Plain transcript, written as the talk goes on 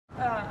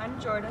I'm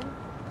Jordan.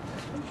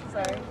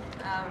 Sorry.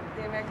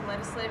 The American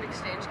Legislative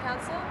Exchange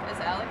Council is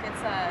ALEC.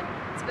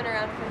 It's been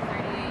around for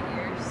 38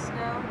 years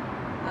now,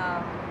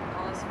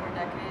 almost 4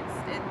 decades.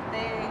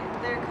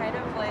 They're kind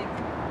of like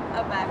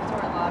a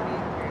backdoor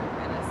lobbying group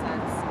in a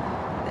sense.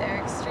 They're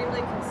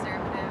extremely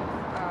conservative.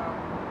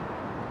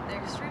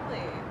 They're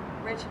extremely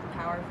rich and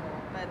powerful,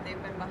 but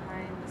they've been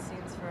behind the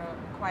scenes for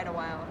quite a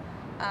while.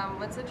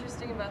 What's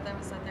interesting about them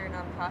is that they're a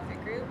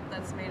nonprofit group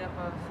that's made up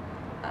of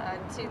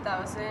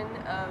 2,000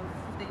 of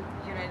the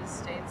United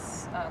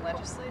States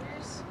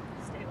legislators,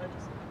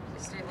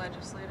 state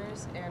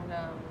legislators, and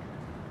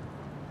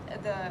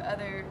the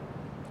other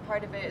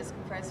part of it is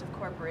comprised of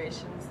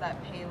corporations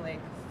that pay like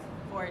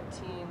 $14,000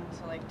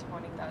 to like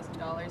 $20,000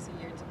 a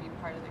year to be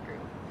part of the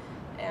group,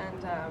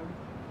 and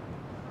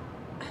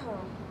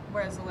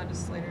whereas the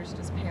legislators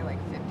just pay like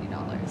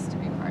 $50 to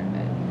be part of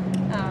it.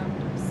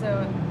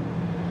 So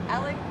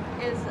ALEC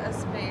is a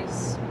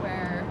space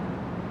where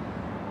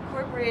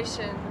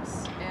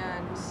corporations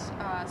and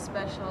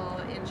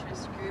special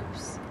interest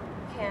groups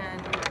can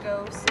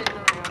go sit in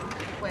a room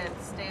with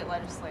state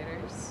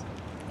legislators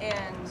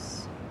and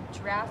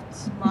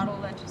draft model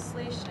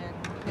legislation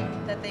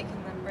that they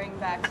can then bring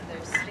back to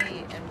their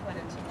state and put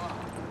into law.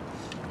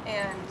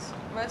 And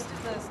most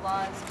of those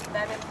laws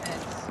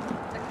benefit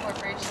the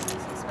corporations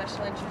and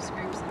special interest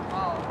groups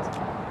involved,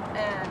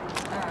 and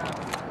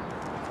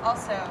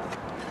also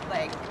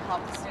like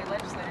help the state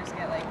legislators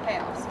get like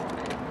payoffs from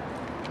it.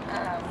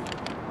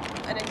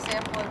 An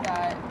example of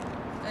that,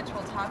 which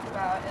we'll talk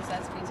about, is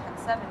SB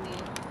 1070,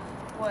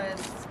 was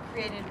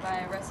created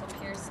by Russell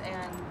Pierce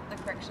and the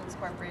Corrections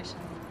Corporation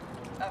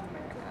of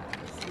America,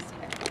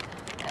 CCA.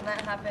 And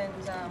that happened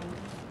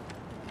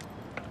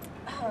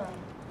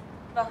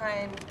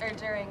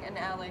during an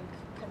ALEC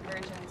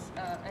convergence,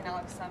 an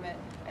ALEC summit.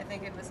 I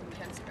think it was in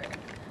Pittsburgh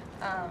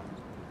a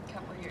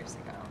couple years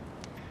ago.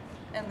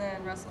 And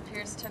then Russell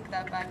Pierce took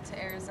that back to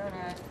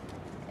Arizona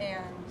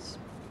and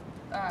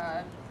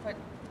put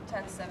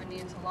 1070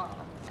 into law.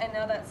 And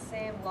now that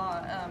same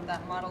law,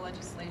 that model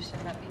legislation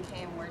that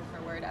became word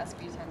for word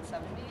SB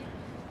 1070,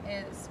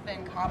 it's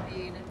been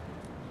copied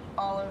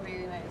all over the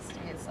United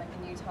States, like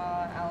in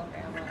Utah,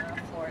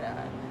 Alabama,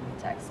 Florida,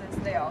 Texas.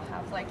 They all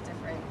have like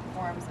different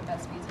forms of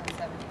SB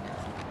 1070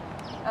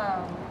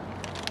 now.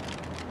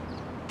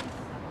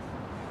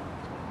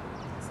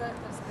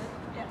 That's good?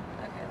 Yeah.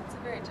 Okay, that's a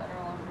very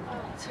general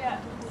overview.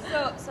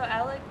 Yeah. So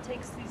ALEC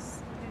takes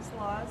these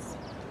laws,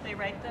 they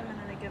write them, and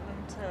then they give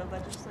them to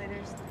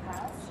legislators to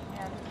pass.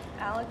 And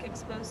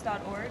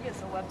ALECexposed.org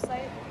is a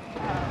website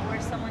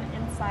where someone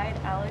inside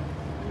ALEC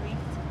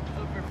leaked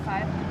over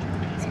 500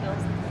 of these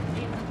bills,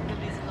 800 of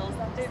these bills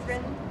that they've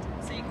written.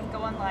 So you can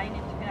go online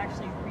and you can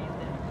actually read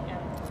them. And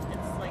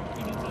it's like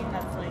anything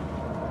that's like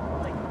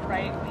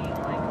right wing,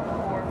 like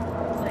for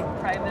like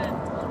private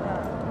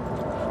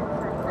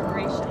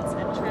corporations,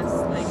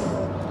 interests, like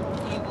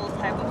evil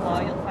type of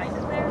law, you'll find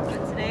it there.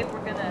 But today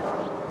we're gonna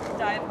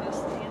dive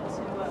mostly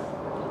into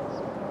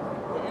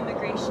the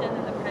immigration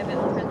and the private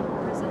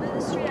prison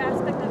industry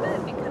aspect of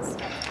it, because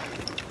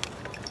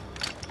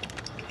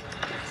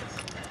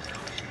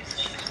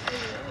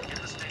In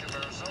the state of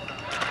Arizona,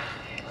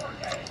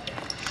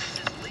 this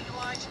is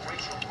legalized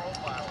racial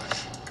profiling.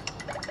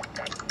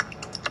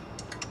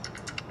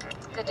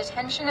 The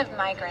detention of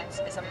migrants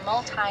is a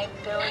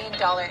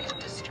multi-billion-dollar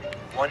industry.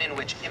 One in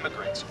which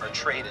immigrants are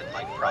traded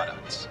like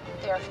products.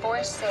 They are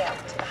for sale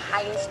to the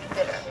highest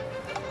bidder.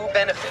 Who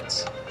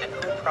benefits and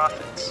who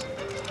profits?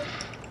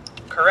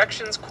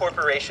 Corrections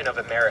Corporation of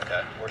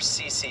America, or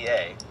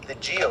CCA, the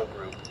GEO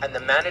Group, and the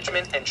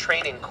Management and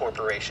Training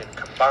Corporation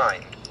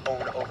combined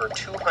own over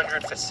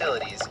 200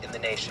 facilities in the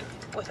nation.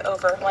 With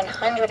over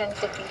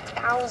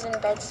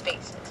 150,000 bed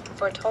spaces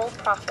for a total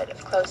profit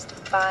of close to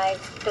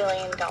 $5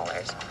 billion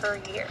per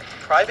year.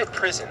 Private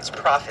prisons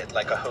profit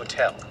like a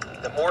hotel.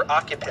 The more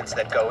occupants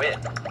that go in,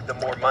 the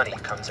more money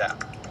comes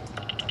out.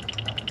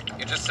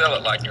 You just sell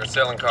it like you're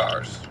selling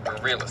cars, or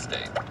real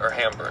estate, or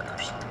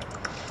hamburgers.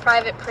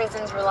 Private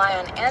prisons rely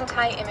on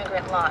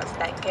anti-immigrant laws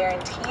that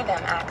guarantee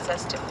them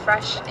access to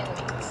fresh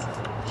inmates.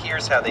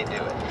 Here's how they do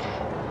it.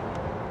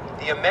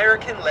 The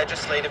American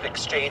Legislative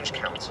Exchange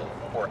Council,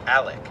 or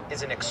ALEC,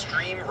 is an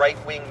extreme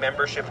right-wing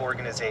membership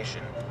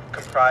organization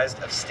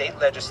comprised of state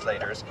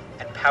legislators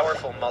and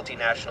powerful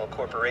multinational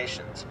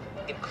corporations,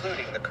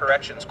 including the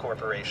Corrections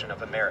Corporation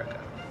of America.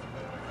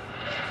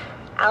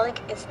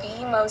 ALEC is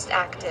the most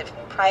active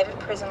private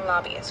prison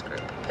lobbyist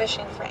group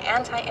pushing for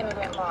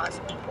anti-immigrant laws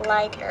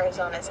like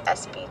Arizona's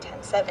SB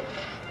 1070.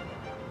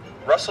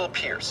 Russell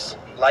Pierce,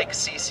 like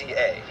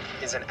CCA,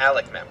 is an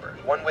ALEC member,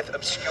 one with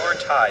obscure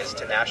ties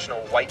to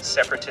national white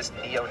separatist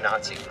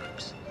neo-Nazi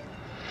groups.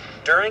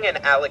 During an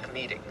ALEC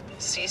meeting,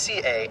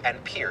 CCA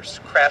and Pierce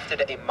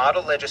crafted a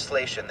model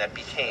legislation that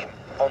became,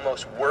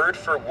 almost word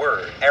for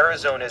word,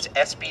 Arizona's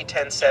SB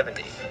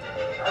 1070.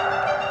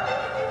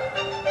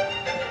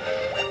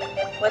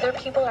 Whether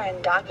people are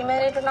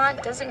undocumented or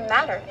not doesn't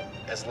matter.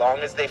 As long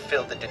as they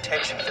filled the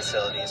detention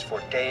facilities for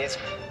days,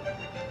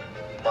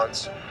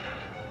 months,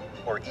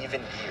 or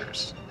even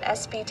years.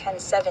 SB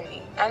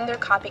 1070 and their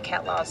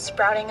copycat laws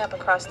sprouting up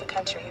across the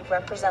country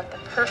represent the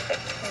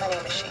perfect money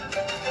machine.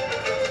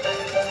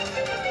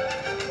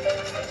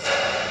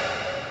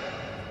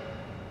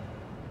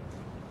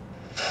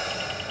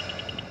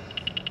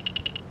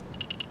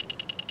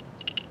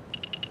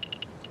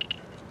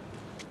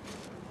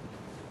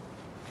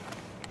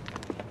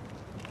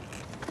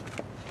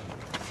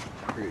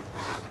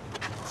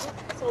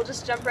 So we'll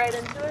just jump right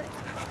into it.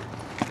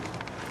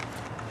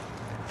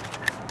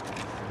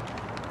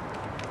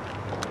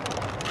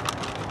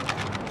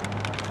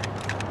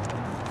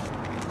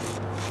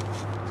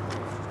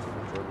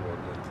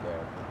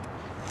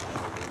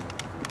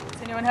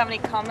 Does anyone have any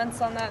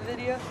comments on that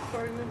video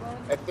before we move on?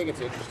 I think it's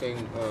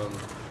interesting.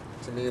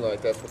 To me,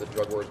 like, that's what the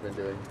drug war's been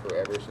doing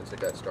forever since it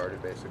got started,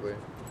 basically.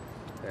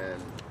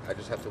 And I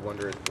just have to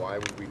wonder is why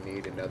would we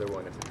need another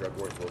one if the drug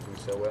war's working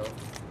so well?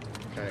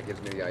 It kind of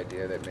gives me the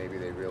idea that maybe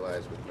they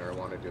realize with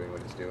marijuana doing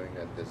what it's doing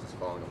that this is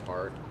falling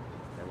apart,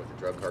 and with the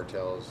drug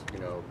cartels, you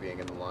know, being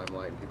in the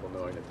limelight and people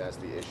knowing that that's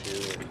the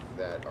issue and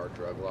that our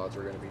drug laws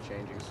are going to be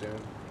changing soon,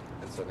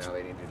 and so now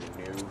they needed a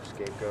new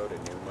scapegoat, a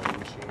new money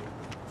machine.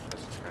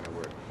 That's just kind of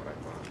what I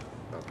thought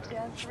about that.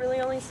 Yeah, it's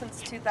really only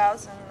since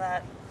 2000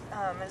 that,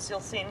 as you'll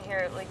see in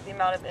here, like the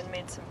amount of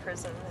inmates in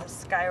prison has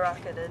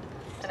skyrocketed.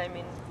 And I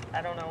mean,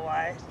 I don't know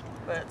why,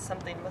 but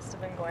something must have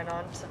been going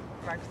on to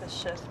mark this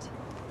shift.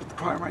 But the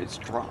crime rate's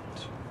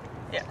dropped.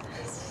 Yeah,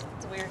 it's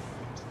weird.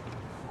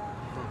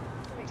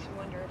 It makes you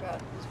wonder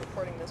about who's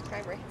reporting those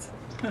crime rates.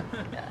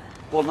 Yeah.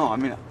 Well, no, I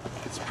mean,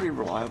 it's pretty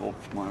reliable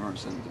from what I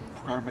understand. The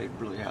crime rate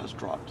really has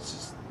dropped. It's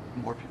just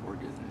more people are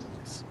getting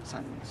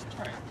sentenced.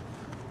 Right.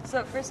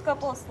 So first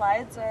couple of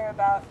slides are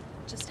about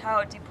just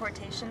how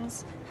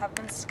deportations have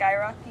been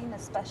skyrocketing,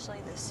 especially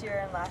this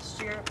year and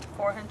last year.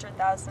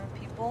 400,000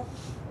 people.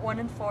 1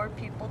 in 4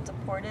 people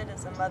deported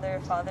is a mother or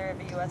father of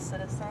a U.S.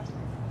 citizen.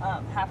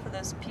 Half of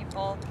those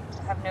people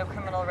have no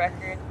criminal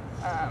record,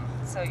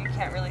 so you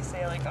can't really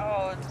say like,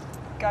 oh,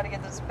 got to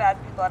get those bad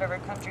people out of our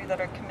country that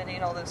are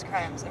committing all those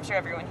crimes. I'm sure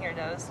everyone here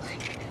knows,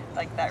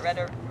 like that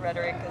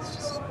rhetoric is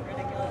just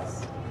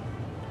ridiculous.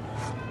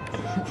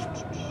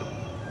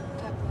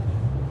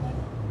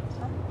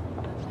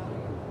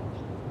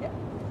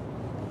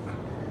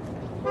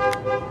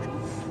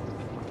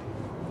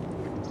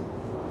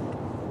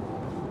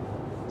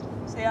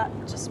 So yeah,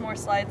 just more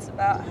slides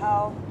about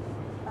how,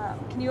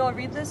 can you all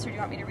read this or do you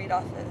want me to read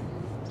off it?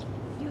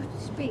 You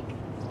speak.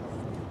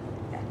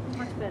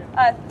 Much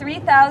better.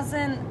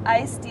 3,000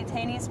 ICE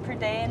detainees per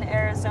day in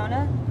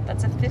Arizona.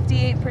 That's a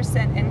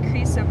 58%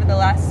 increase over the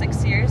last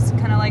 6 years,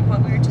 kind of like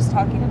what we were just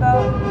talking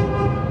about.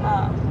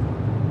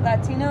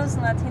 Latinos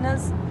and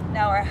Latinas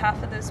now are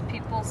half of those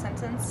people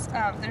sentenced.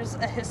 There's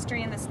a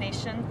history in this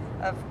nation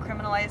of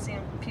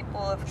criminalizing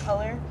people of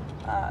color.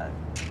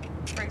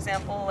 For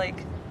example,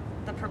 like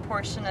the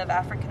proportion of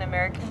African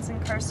Americans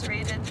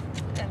incarcerated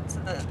into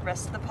the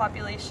rest of the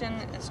population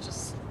is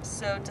just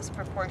so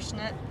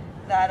disproportionate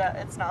that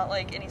it's not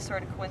like any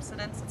sort of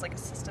coincidence. It's like a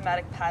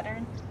systematic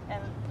pattern,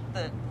 and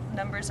the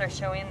numbers are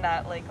showing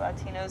that like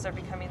Latinos are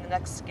becoming the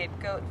next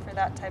scapegoat for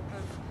that type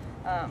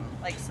of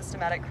like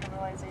systematic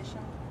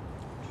criminalization.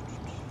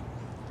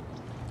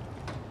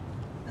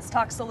 This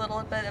talks a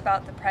little bit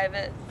about the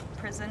private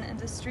prison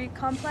industry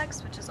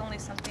complex, which is only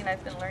something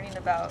I've been learning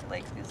about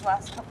like these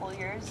last couple of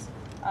years,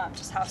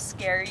 just how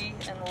scary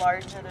and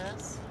large it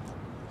is.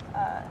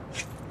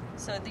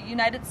 So the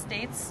United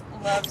States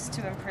loves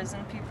to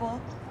imprison people.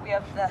 We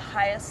have the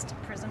highest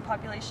prison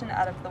population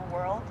out of the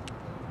world.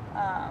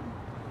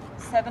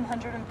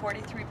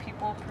 743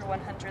 people per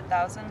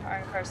 100,000 are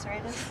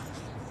incarcerated.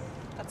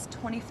 That's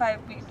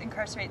 25, we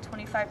incarcerate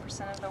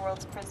 25% of the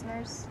world's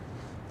prisoners.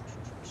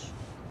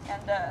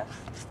 And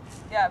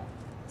yeah,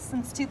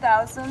 since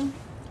 2000,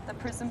 the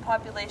prison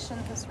population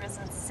has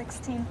risen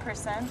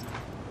 16%.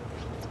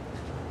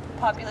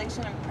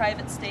 Population in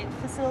private state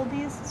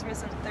facilities has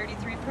risen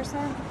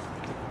 33%.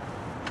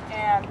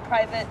 And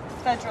private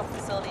federal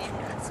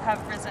facilities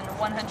have risen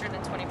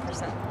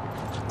 120%.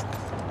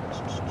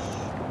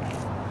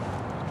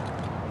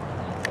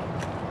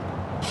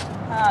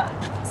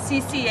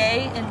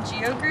 CCA and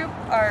Geo Group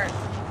are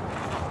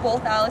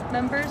both ALEC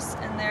members,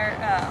 and they're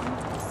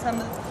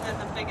they're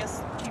the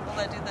biggest people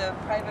that do the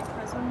private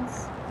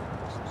prisons.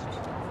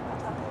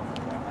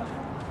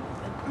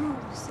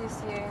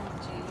 CCA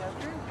and Geo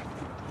Group?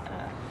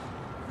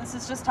 This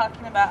is just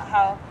talking about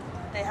how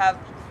they have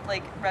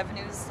like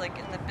revenues like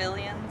in the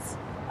billions,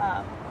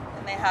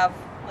 and they have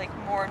like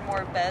more and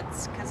more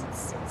beds, because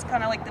it's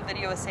kind of like the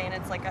video was saying,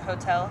 it's like a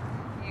hotel.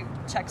 You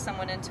check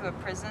someone into a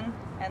prison,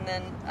 and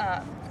then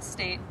the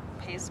state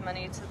pays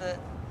money to the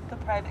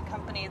private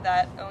company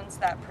that owns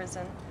that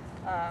prison,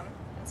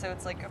 and so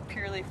it's like a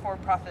purely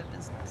for-profit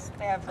business.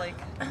 They have like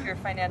pure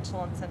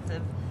financial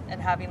incentive in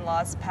having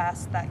laws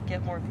passed that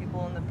get more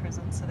people in the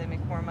prison, so they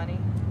make more money.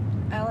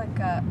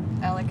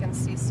 ALEC and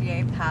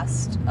CCA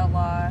passed a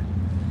law,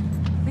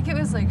 I think it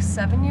was like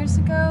 7 years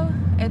ago.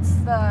 It's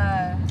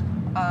the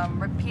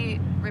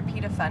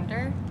Repeat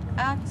Offender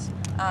Act.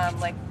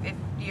 Like if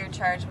you're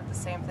charged with the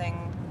same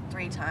thing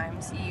 3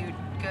 times, you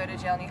go to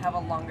jail and you have a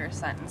longer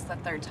sentence the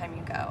 3rd time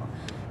you go.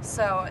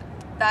 So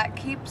that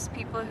keeps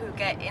people who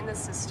get in the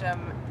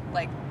system,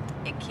 like,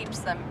 it keeps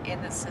them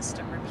in the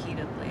system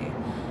repeatedly.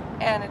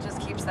 And it just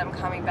keeps them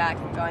coming back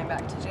and going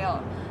back to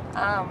jail.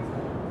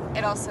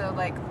 It also,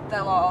 like,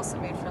 the law also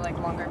made for, like,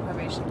 longer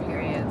probation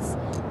periods.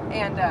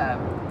 And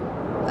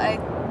I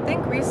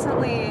think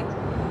recently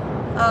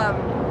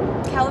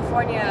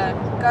California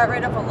got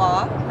rid of a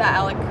law that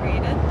ALEC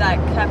created that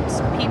kept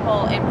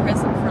people in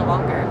prison for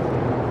longer.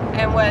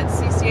 And what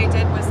CCA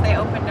did was they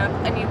opened up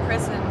a new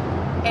prison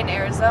in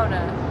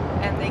Arizona,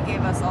 and they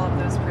gave us all of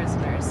those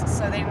prisoners.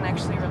 So they didn't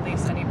actually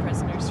release any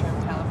prisoners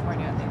from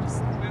California. They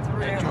just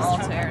moved them all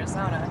to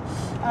Arizona.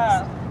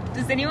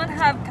 Does anyone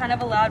have kind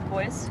of a loud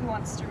voice who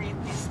wants to read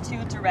these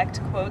 2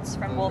 direct quotes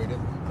from both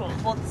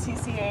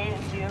CCA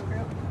and Geo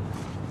Group?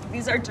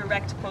 These are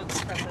direct quotes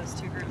from those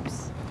 2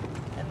 groups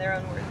in their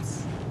own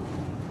words.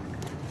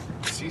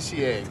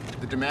 CCA,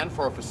 the demand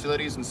for our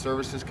facilities and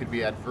services could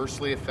be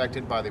adversely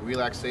affected by the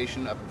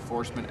relaxation of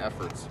enforcement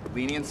efforts,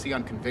 leniency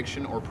on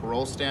conviction or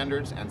parole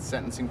standards and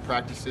sentencing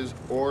practices,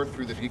 or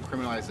through the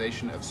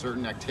decriminalization of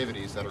certain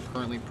activities that are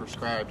currently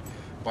prescribed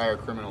by our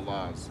criminal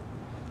laws.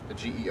 The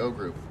GEO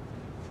Group.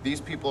 These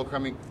people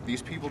coming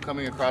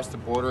across the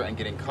border and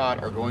getting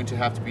caught are going to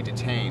have to be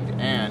detained,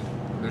 and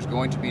there's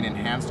going to be an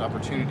enhanced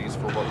opportunities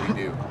for what we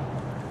do.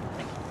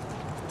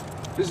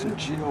 Isn't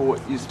Geo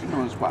what used to be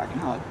known as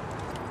Whack-A-Nut?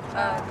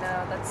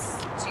 No, that's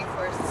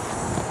G4S.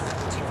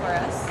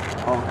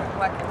 Oh, okay.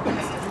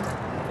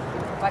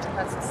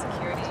 Whack-A-Nut's the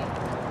security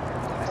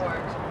for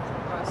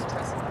most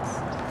prisons.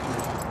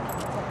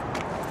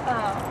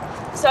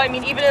 So I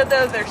mean, even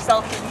though they're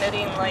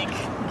self-admitting, like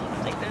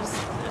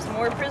there's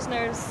more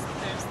prisoners,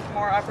 there's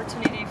more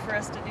opportunity for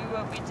us to do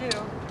what we do.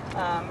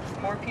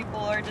 If more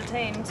people are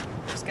detained,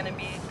 there's going to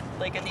be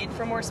like a need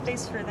for more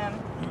space for them.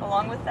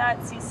 Along with that,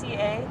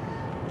 CCA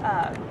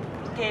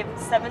gave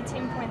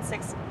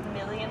 $17.6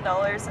 million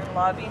in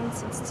lobbying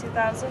since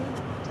 2000.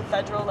 The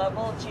federal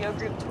level, Geo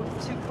Group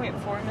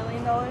 $2.4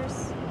 million.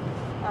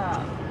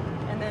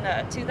 And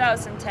then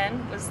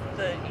 2010 was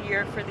the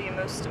year for the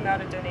most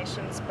amount of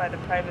donations by the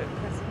private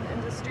prison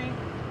industry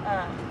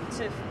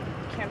to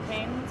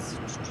campaigns.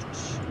 Let's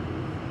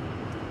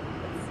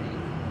see.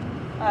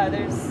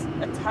 There's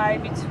a tie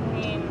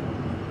between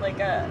like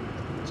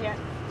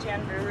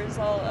Jan Brewer's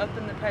all up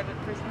in the private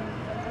prison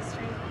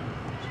industry.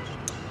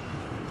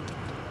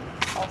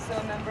 Also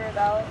a member of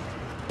ALEC.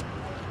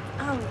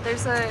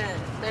 There's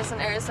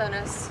an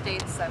Arizona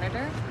state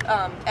senator,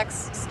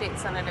 ex-state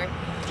senator,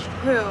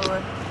 who,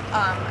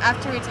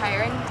 after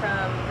retiring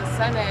from the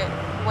Senate,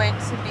 went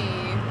to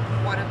be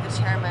one of the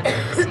chairmen of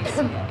the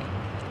CCA.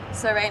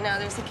 So right now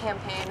there's a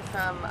campaign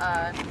from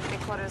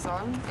Nick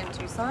Corazon in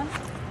Tucson,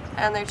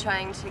 and they're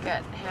trying to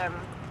get him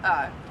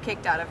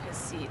kicked out of his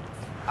seat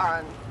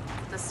on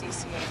the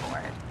CCA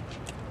board.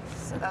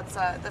 So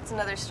that's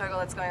another struggle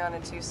that's going on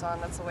in Tucson.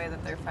 That's the way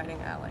that they're fighting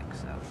ALEC.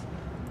 So I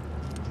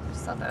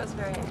just thought that was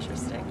very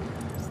interesting.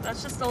 So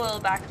that's just a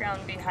little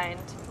background behind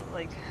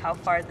like how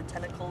far the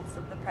tentacles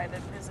of the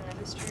private prison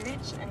industry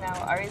reach. And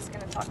now Ari's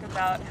going to talk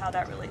about how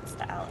that relates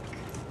to ALEC.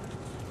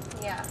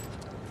 Yeah.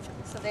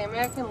 So the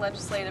American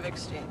Legislative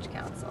Exchange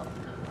Council.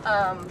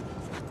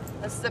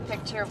 This is a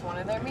picture of one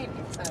of their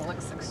meetings, and it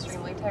looks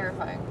extremely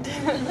terrifying.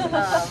 Can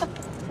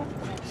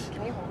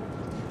you hold it?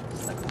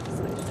 Just look at this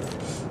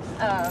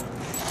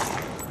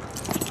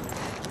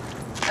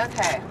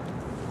okay.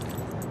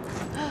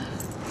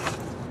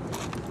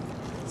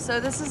 So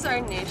this is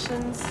our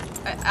nation's,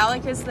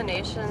 ALEC is the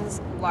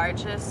nation's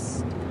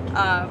largest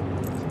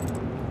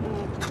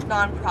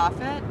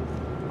nonprofit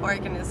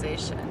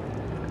organization.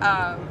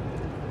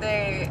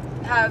 They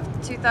have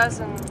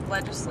 2,000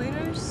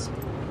 legislators,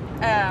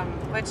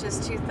 which is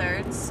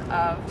 2/3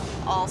 of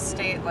all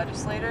state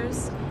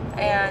legislators,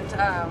 and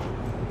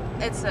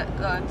it's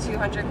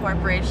 200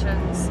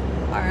 corporations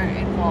are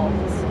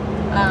involved.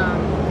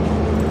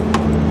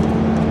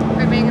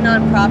 For being a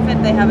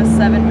nonprofit, they have a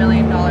 $7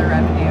 million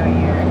revenue a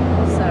year,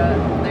 so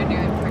they're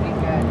doing pretty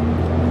good.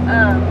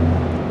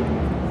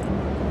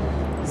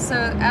 So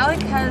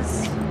ALEC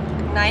has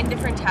 9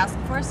 different task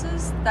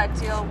forces that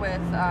deal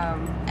with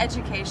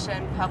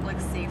education, public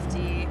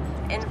safety,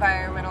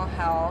 environmental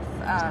health,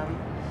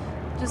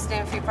 just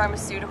name a few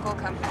pharmaceutical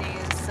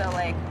companies, so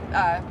like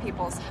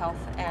people's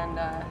health, and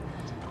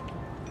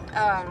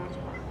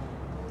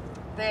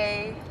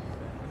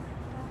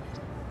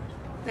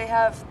they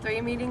have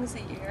 3 meetings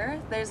a year.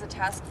 There's a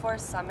task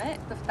force summit.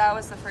 That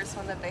was the first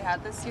one that they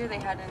had this year. They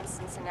had it in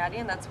Cincinnati,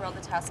 and that's where all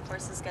the task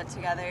forces get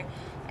together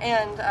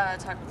and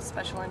talk with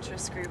special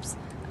interest groups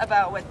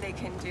about what they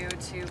can do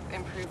to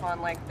improve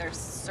on like their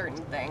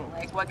certain thing.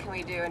 Like what can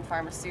we do in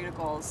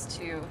pharmaceuticals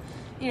to,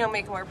 you know,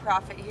 make more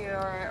profit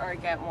here or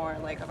get more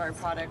like of our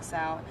products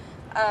out.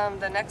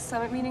 The next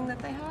summit meeting that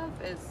they have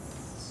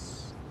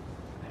is,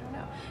 I don't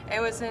know. It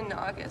was in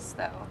August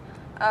though.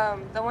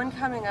 The one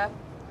coming up,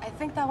 I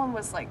think that one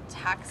was like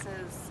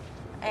taxes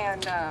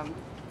and how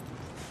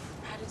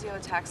to deal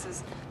with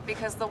taxes,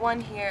 because the one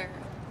here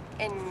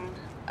in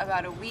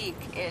about a week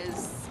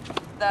is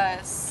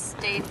the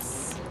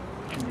States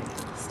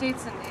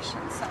and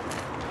Nations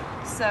Summit.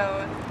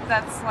 So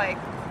that's like,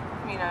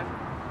 you know,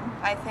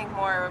 I think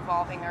more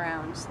revolving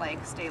around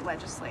like state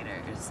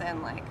legislators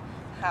and like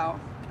how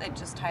it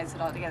just ties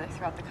it all together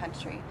throughout the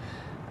country.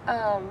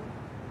 Okay.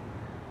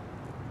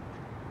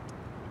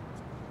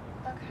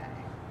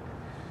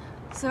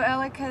 So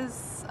ALEC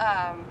has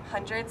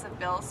hundreds of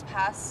bills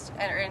passed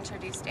and are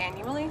introduced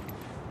annually.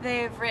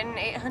 They've written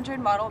 800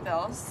 model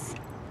bills.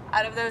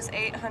 Out of those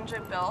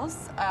 800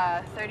 bills,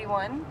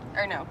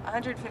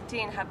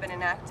 115 have been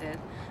enacted.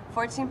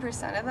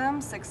 14% of them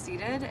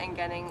succeeded in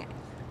getting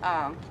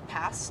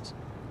passed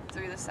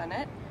through the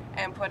Senate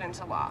and put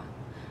into law.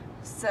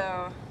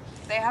 So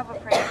they have a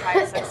pretty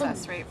high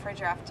success rate for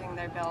drafting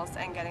their bills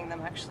and getting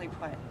them actually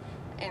put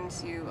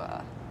into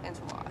law.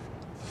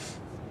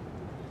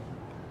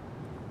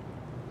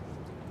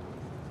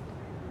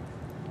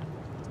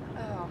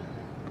 Oh,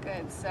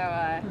 good. So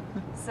at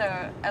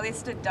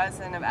least a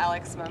dozen of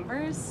ALEC's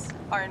members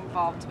are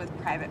involved with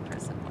private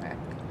prison work.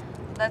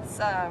 That's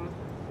a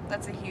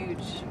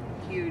huge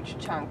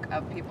chunk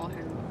of people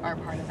who are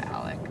part of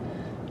ALEC.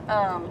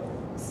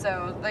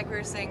 So like we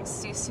were saying,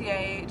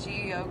 CCA,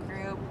 GEO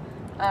Group,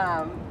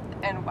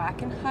 and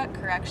Wackenhut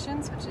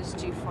Corrections, which is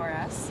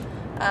G4S,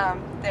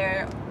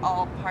 they're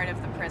all part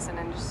of the prison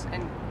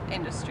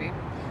industry.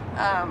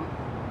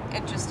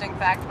 Interesting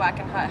fact,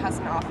 Wackenhut has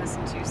an office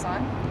in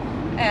Tucson,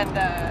 and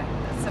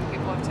some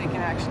people have taken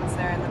actions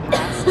there in the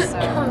past, so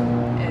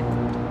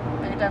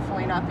they're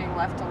definitely not being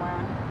left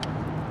alone.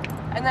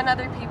 And then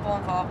other people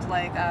involved,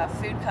 like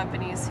food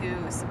companies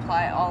who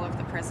supply all of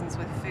the prisons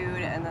with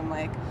food, and then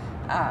like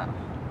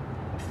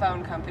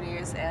phone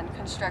companies and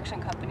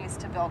construction companies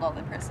to build all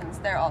the prisons.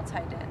 They're all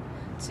tied in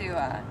to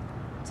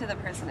the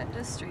prison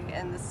industry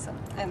in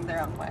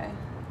their own way.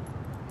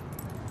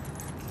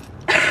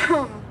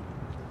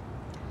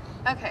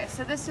 Okay,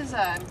 so this is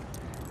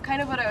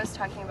kind of what I was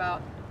talking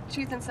about.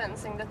 Truth in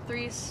sentencing, the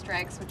 3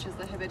 strikes, which is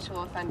the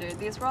habitual offender.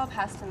 These were all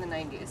passed in the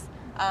 90s.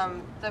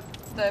 The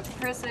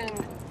prison,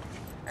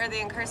 or the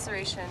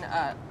incarceration,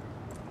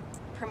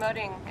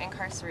 promoting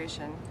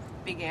incarceration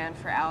began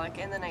for ALEC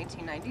in the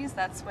 1990s.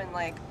 That's when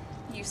like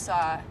you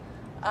saw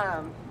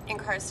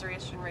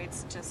incarceration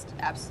rates just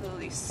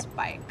absolutely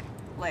spike.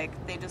 Like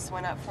they just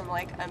went up from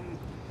like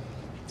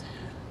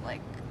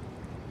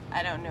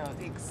I don't know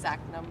the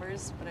exact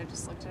numbers, but I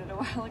just looked at it a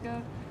while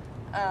ago.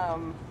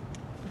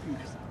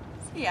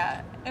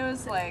 Yeah, it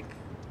was like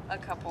a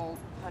couple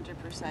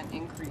 100%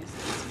 increase.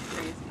 It was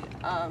crazy.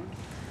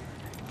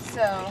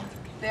 So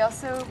they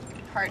also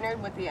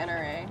partnered with the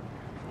NRA,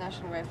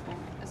 National Rifle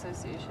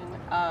Association.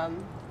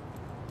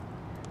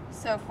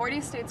 So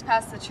 40 states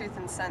passed the truth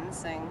in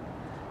sentencing.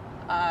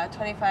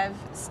 25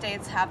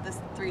 states have the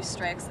 3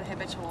 strikes, the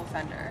habitual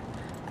offender,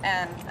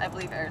 and I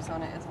believe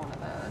Arizona is one of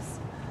those.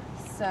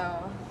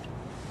 So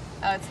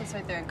it says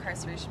right there,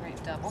 incarceration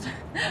rate doubled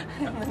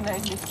in the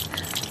 90s.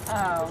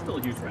 Still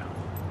a huge round.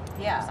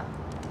 Yeah.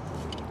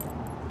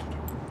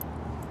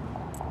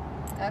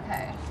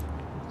 Okay.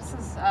 This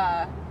is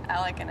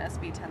ALEC and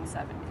SB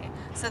 1070.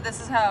 So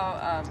this is how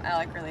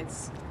ALEC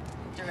relates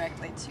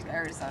directly to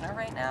Arizona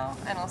right now,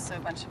 and also a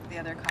bunch of the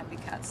other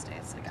copycat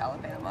states like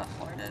Alabama,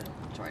 Florida,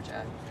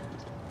 Georgia.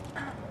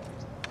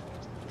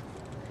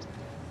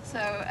 So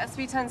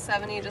SB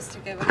 1070, just to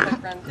give a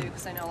quick run through,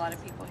 because I know a lot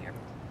of people here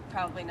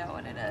probably know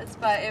what it is,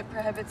 but it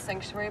prohibits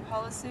sanctuary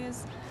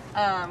policies,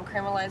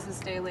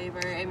 criminalizes day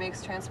labor, it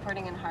makes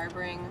transporting and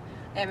harboring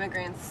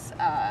immigrants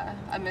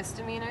a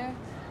misdemeanor.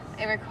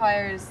 It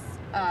requires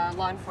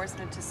law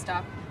enforcement to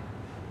stop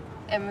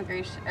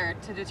immigration, or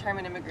to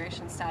determine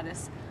immigration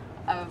status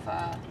of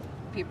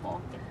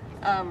people.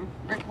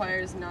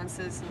 Requires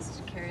non-citizens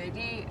to carry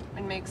ID,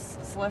 and makes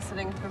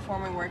soliciting and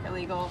performing work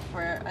illegal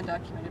for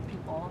undocumented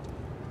people.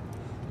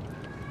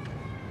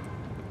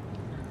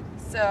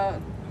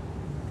 So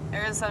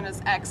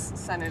Arizona's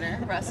ex-senator,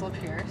 Russell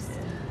Pierce,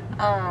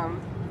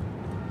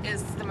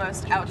 is the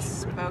most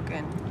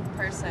outspoken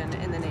person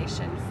in the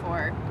nation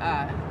for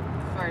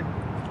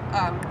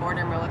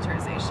border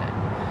militarization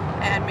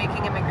and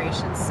making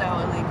immigration so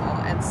illegal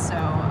and so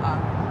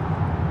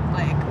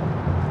like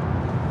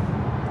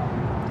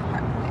I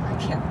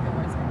can't think of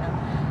words right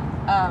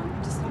now.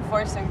 Just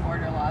enforcing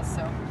border laws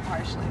so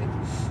harshly.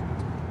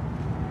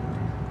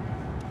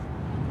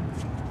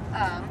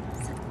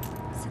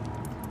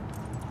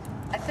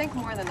 I think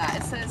more than that.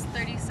 It says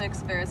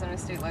 36 of Arizona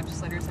state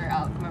legislators are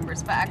ALEC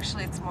members, but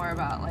actually it's more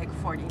about like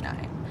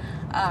 49.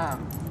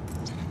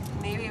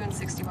 Maybe even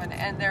 61,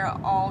 and they're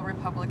all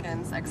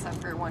Republicans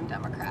except for 1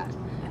 Democrat.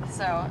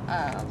 So,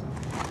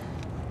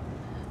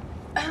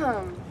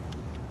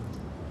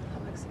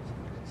 public safety,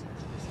 I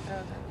don't know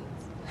what that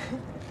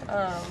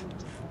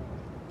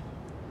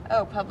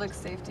means. Public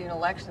safety and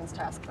elections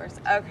task force.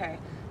 Okay,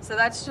 so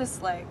that's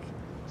just like,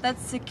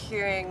 that's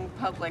securing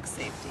public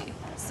safety.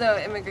 So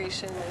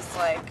immigration is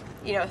like,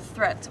 you know, a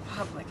threat to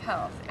public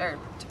health, or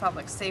to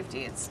public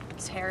safety. It's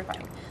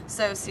terrifying.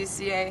 So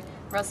CCA,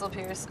 Russell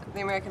Pierce,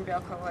 the American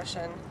Bail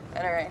Coalition,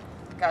 NRA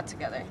got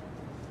together.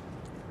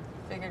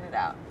 figured it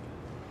out.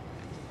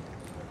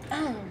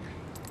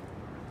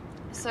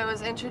 So it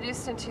was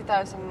introduced in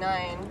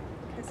 2009. Can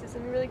I say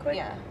something really quick?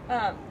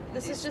 Yeah.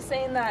 This is just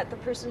saying that the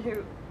person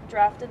who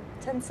drafted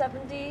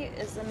 1070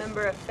 is a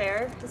member of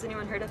FAIR. Has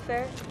anyone heard of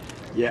FAIR?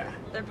 Yeah.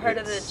 They're part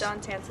of the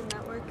John Tanton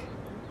network.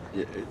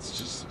 Yeah, it's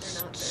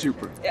just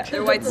super. Yeah,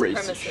 they're white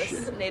racist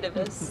supremacists, shit.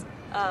 nativists,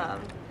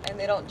 and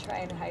they don't try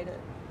and hide it.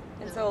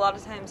 And so a lot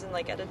of times in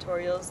like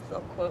editorials,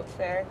 they'll quote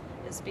FAIR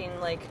as being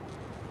like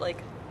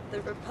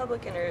the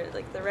Republican or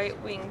like the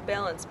right wing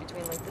balance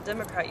between like the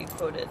Democrat you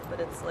quoted, but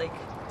it's like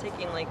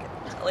taking like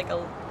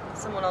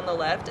someone on the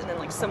left and then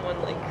like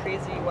someone like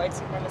crazy white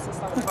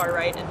supremacist on the far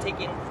right and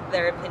taking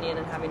their opinion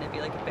and having it be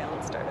like a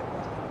balanced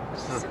article.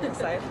 Just an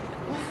aside.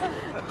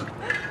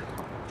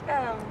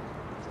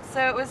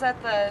 So it was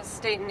at the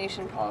State and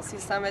Nation Policy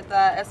Summit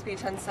that SB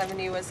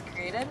 1070 was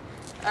created.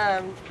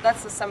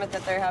 That's the summit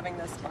that they're having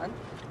this month.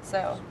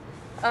 So,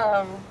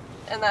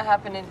 and that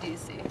happened in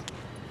DC.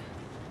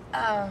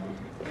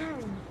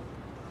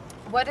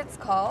 What it's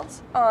called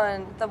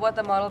what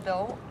the model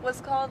bill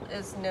was called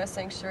is No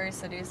Sanctuary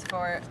Cities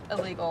for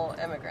Illegal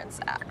Immigrants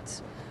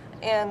Act.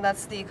 And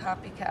that's the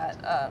copycat,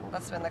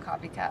 that's been the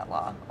copycat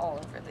law all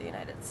over the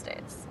United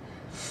States.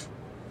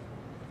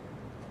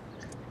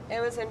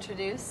 It was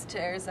introduced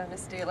to Arizona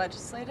State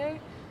Legislature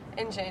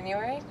in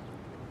January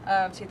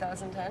of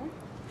 2010,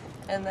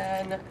 and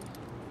then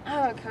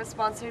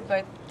co-sponsored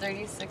by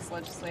 36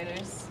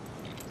 legislators.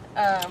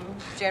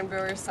 Jan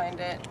Brewer signed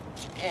it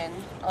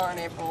on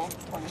April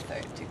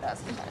 23rd,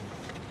 2010.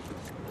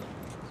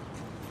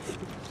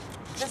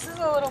 This is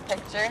a little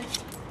picture.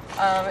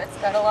 It's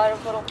got a lot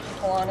of little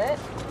people on it.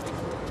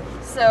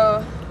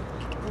 So,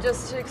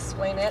 just to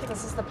explain it,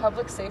 this is the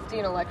Public Safety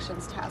and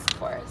Elections Task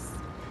Force.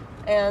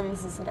 And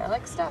this is an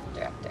ALEC staff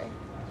director.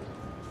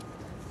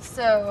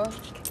 So,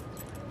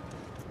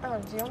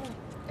 do you want to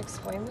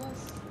explain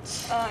this?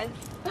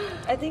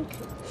 I think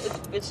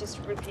it's just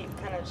repeat,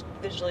 kind of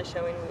visually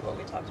showing what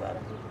we talked about.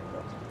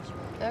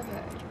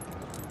 Okay.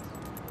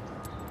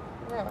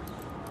 No,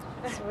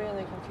 it's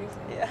really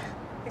confusing. Yeah,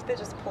 I think they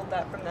just pulled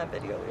that from that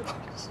video we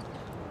watched.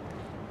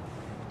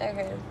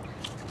 Okay.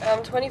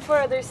 24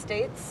 other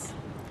states.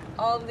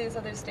 All of these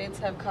other states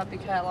have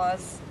copycat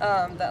laws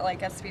that like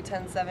SB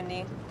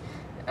 1070.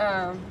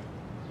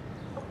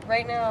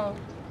 Right now,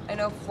 I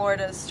know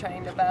Florida's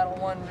trying to battle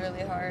one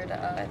really hard.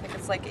 I think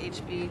it's like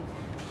HB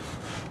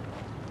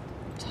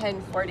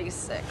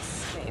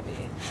 1046,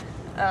 maybe.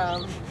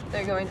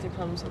 They're going through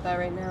problems with that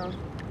right now.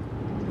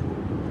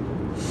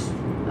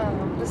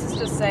 This is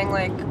just saying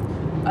like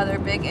other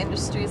big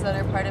industries that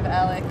are part of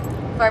ALEC.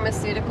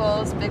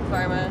 Pharmaceuticals, big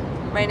pharma,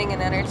 mining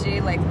and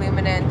energy like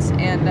Luminant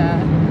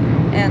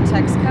and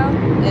Texaco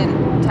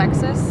in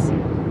Texas.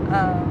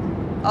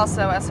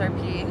 Also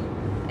SRP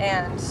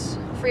and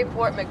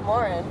Freeport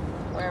McMoran,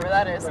 wherever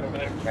that is.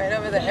 Right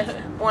over there.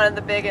 One of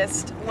the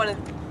biggest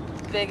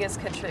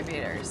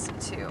contributors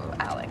to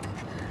ALEC.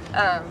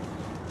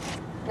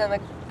 Then the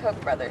Koch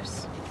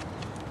brothers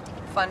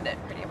fund it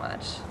pretty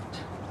much.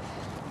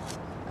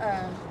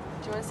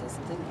 Do you want to say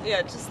something?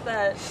 Yeah, just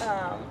that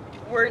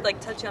we're like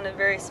touching on a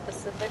very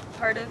specific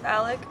part of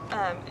ALEC,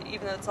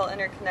 even though it's all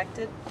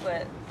interconnected,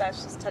 but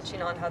that's just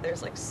touching on how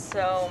there's like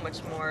so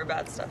much more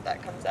bad stuff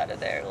that comes out of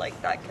there. Like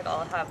that could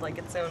all have like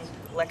its own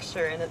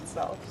lecture in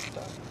itself,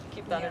 so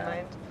keep that in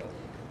mind.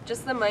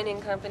 Just the mining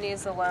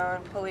companies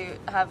alone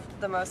have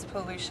the most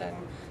pollution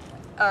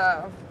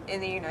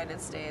in the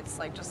United States,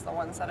 like just the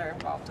ones that are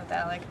involved with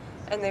ALEC,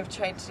 and they've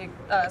tried to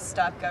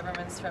stop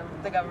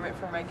the government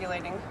from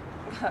regulating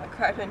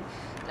carbon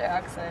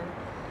dioxide.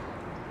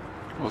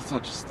 Well, it's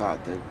not just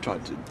that. They've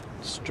tried to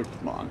strip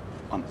them on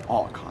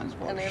all kinds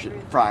of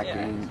shit.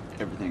 Fracking,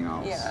 everything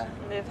else. Yeah.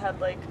 And they've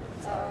had like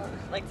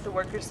the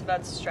workers have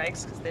had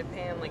strikes because they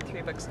pay them like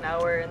 $3 an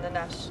hour, and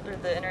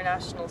the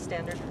international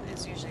standard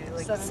is usually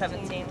like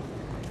 17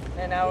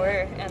 an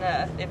hour, and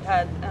they've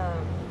had.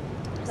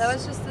 That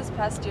was just this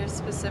past year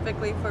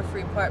specifically for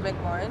Freeport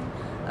McMoran.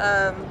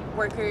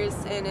 Workers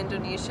in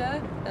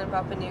Indonesia and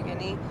Papua New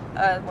Guinea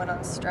went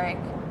on strike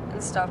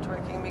and stopped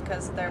working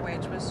because their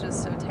wage was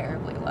just so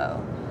terribly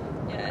low.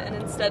 Yeah, and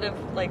instead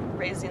of like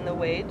raising the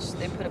wage,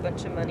 they put a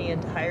bunch of money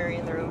into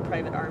hiring their own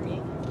private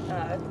army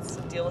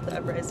to deal with the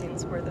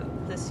uprisings where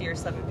this year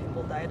 7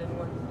 people died in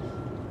one.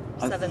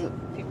 7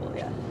 people,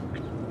 yeah.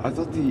 I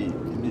thought the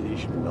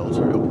Indonesian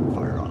military opened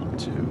fire on them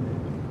too.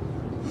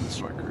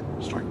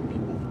 Striking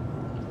people.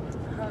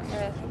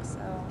 Okay, I think so.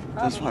 Probably.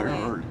 That's what I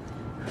heard.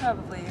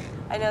 Probably.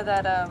 I know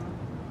that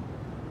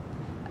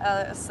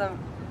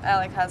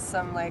ALEC has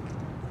some like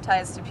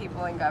ties to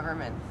people in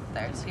government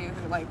there too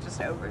who like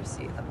just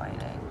oversee the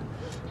mining.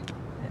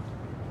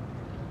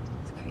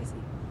 It's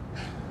crazy.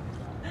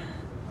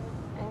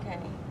 Okay.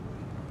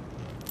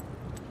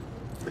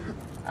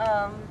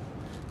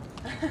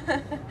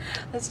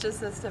 It's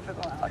just this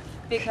typical ALEC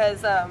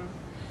because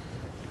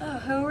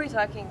who were we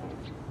talking?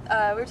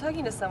 We were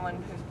talking to someone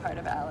who's part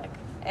of ALEC,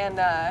 and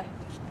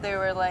they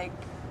were like,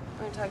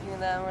 we were talking to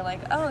them. We're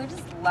like, oh, we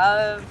just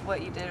love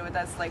what you did with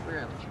us. Like we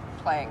were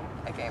playing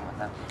a game with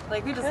them.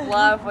 Like, we just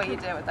love what you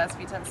did with SB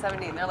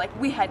 1070. And they're like,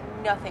 we had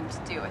nothing to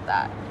do with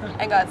that.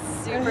 And got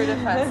super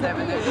defensive.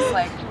 And they're just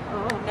like,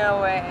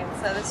 no way. And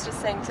so that's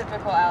just saying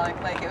typical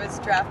ALEC. Like, it was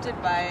drafted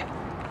by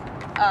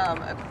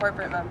a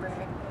corporate member,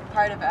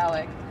 part of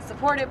ALEC,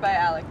 supported by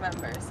ALEC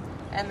members.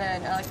 And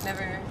then ALEC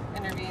never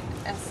intervened,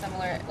 and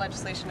similar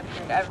legislation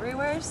appeared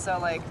everywhere. So,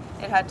 like,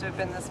 it had to have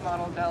been this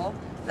model bill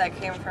that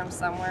came from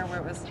somewhere where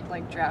it was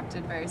like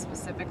drafted very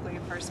specifically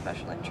for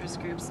special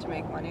interest groups to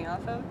make money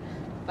off of.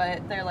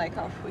 But they're like,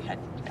 oh, we had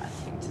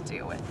nothing to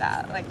do with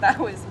that. Like, that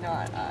was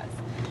not us.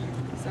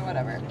 So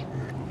whatever.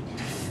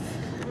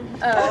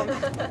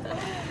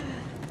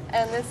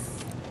 And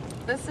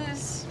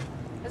this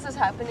is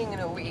happening in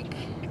a week.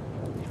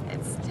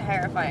 It's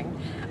terrifying.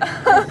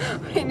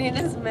 We need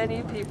as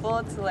many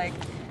people to like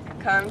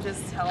come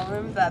just tell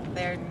them that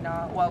they're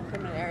not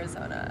welcome in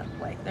Arizona.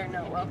 Like, they're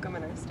not welcome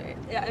in our state.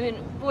 Yeah, I mean,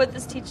 what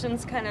this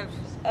teach-in's kind of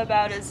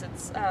about is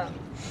it's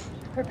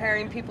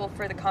preparing people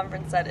for the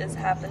conference that is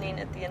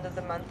happening at the end of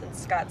the month in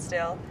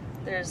Scottsdale.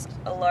 There's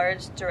a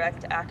large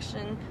direct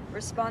action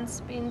response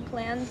being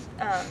planned,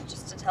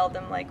 just to tell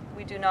them, like,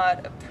 we do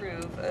not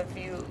approve of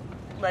you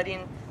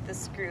letting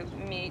this group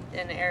meet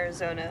in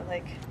Arizona,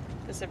 like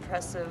this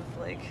oppressive,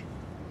 like,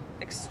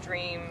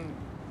 extreme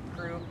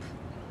group.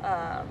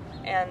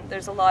 And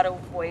there's a lot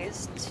of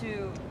ways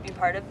to be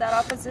part of that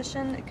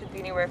opposition. It could be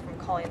anywhere from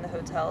calling the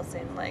hotel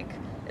saying, like,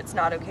 it's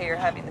not okay you're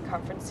having the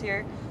conference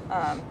here,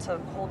 to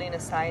holding a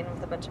sign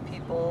with a bunch of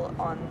people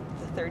on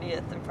the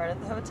 30th in front of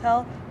the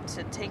hotel,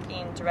 to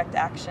taking direct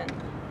action,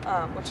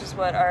 which is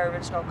what our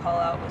original call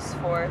out was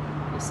for.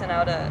 We sent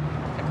out a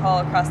call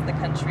across the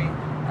country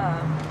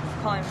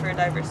calling for a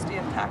diversity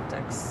of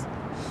tactics.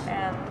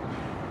 And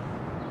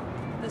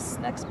this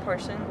next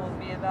portion will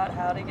be about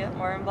how to get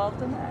more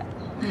involved in that.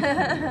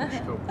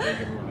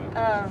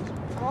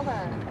 Hold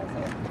on.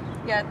 Okay.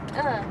 Yeah,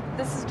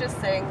 this is just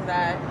saying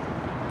that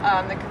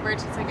the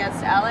Convergence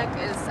Against ALEC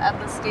is at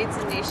the States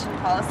and Nation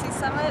Policy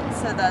Summit,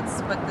 so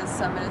that's what this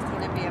summit is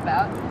going to be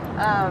about.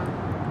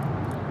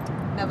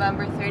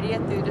 November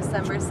 30th through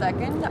December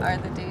 2nd are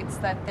the dates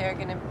that they're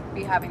going to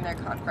be having their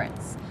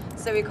conference.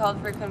 So we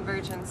called for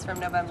convergence from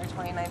November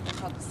 29th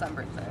until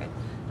December 3rd.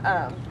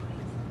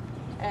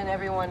 And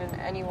everyone and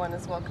anyone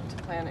is welcome to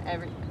plan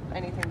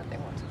anything that they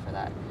want to for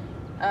that.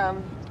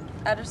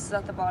 Address is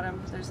at the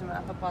bottom. There's a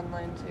map up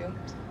online too.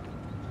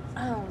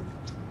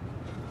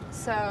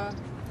 So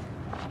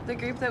the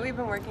group that we've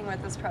been working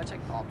with is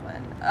Project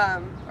Baldwin,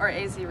 or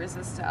AZ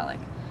Resist ALEC.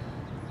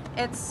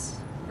 It's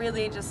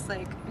really just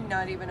like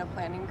not even a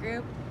planning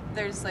group.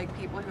 There's like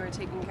people who are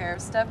taking care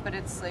of stuff, but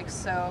it's like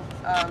so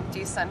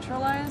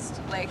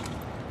decentralized. Like,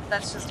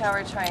 that's just how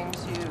we're trying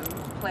to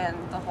plan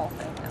the whole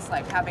thing. It's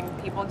like having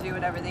people do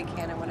whatever they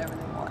can and whatever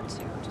they want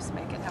to, just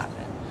make it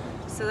happen.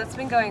 So that's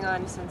been going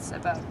on since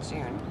about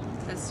June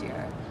this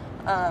year,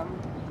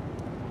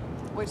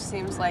 which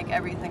seems like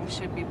everything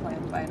should be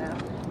planned by now.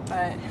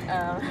 But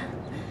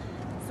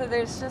so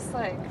there's just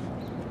like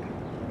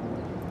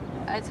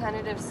a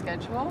tentative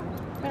schedule.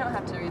 We don't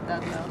have to read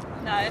that though.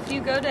 No, if you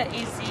go to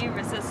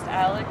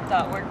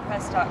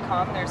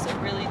azresistalec.wordpress.com, there's a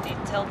really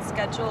detailed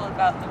schedule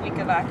about the week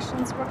of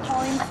actions we're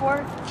calling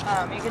for.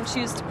 You can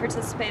choose to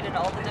participate in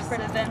all the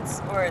different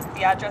events, or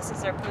the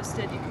addresses are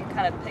posted. You can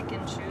kind of pick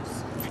and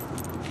choose.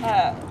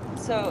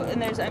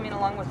 And there's, I mean,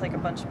 along with like a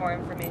bunch more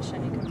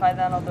information, you can find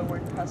that on the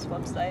WordPress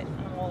website,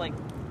 and we'll like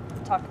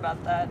talk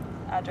about that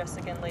address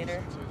again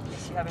later, in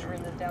case you haven't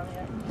written it down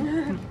yet.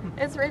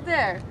 It's right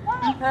there.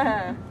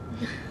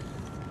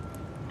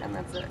 And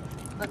that's it.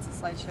 That's the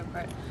slideshow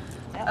part.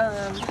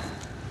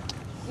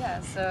 Yeah,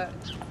 so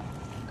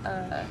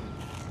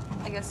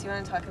I guess you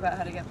want to talk about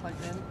how to get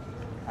plugged in?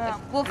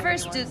 Well,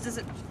 first, does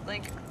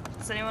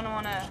anyone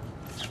want to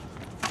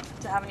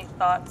have any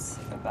thoughts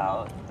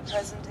about the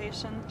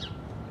presentation?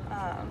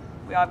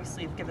 We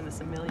obviously have given this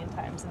a million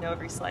times and know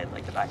every slide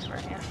like the back of our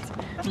hands.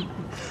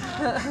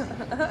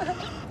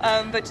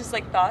 But just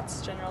like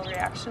thoughts, general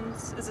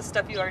reactions. Is this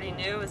stuff you already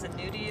knew? Is it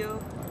new to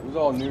you? It was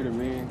all new to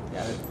me.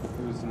 Yeah. It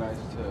was nice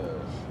to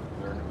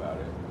learn about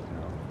it, you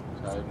know.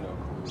 So I had no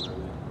clue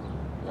really.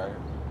 I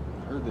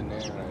heard the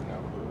name and I had no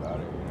clue about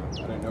it, you know. I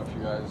didn't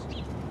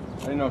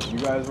know if you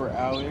guys were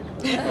ALEC.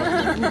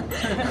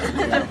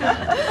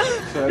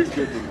 So that's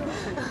good to know.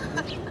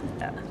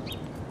 Yeah.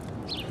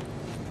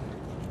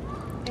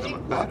 A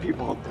lot of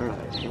people out there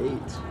that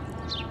hate.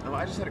 Oh,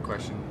 I just had a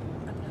question.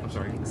 I'm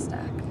sorry.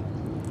 Stack.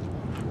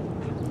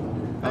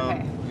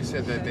 Okay. You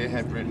said that they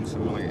had written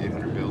something like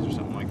 800 bills or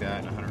something like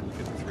that, and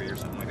 153 or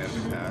something like that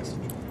in the past.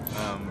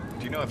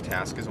 Do you know if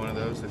TASK is one of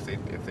those? If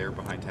they're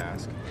behind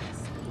TASK?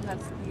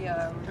 That's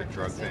the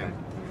drug thing.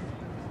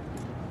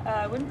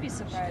 I wouldn't be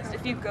surprised.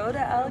 If you go to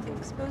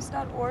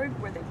alecexposed.org,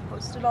 where they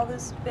posted all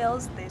those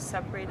bills, they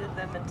separated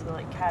them into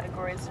like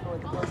categories for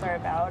what the bills are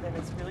about, and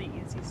it's really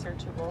easy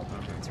searchable.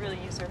 Okay. It's really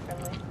user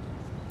friendly.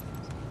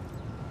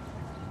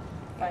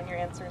 Find your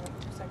answer in 2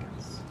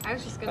 seconds. I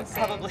was just gonna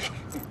say, probably.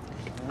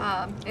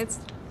 it's,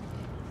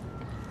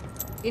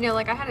 you know,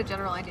 like I had a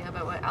general idea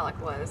about what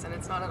ALEC was, and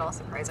it's not at all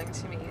surprising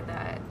to me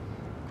that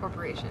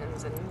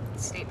corporations and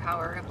state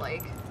power have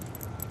like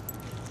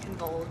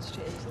convolged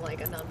into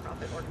like a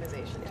nonprofit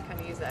organization to kind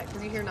of use that,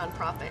 because you hear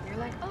nonprofit and you're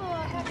like, oh,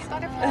 happy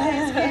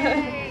butterflies,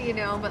 yay, you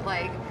know, but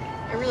like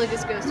it really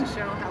just goes to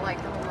show how like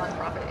the whole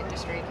nonprofit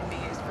industry can be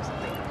used for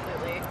something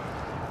completely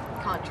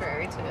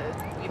contrary to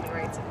human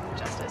rights and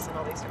justice and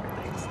all these different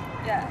things.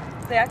 Yeah,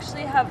 they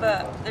actually have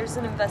there's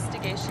an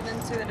investigation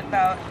into it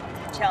about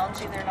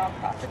challenging their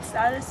nonprofit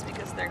status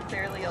because they're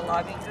clearly a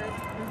lobbying group.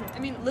 I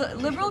mean,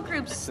 liberal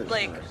groups,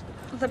 like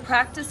the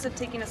practice of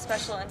taking a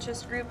special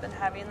interest group and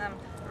having them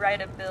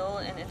write a bill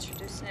and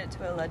introducing it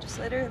to a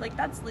legislator, like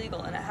that's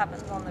legal and it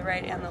happens on the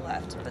right and the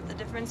left. But the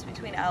difference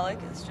between ALEC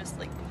is just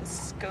like the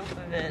scope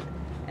of it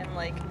and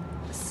like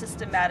the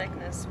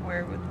systematicness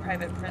where with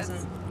private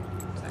prisons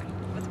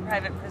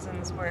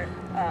where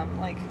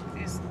like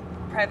these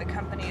private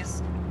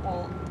companies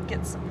will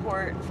get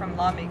support from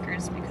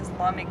lawmakers because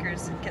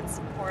lawmakers get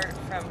support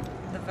from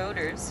the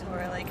voters who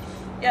are like,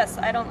 yes,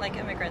 I don't like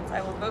immigrants,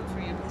 I will vote for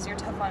you because you're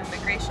tough on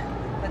immigration.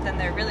 But then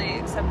they're really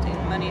accepting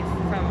money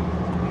from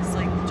these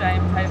like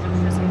giant private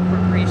prison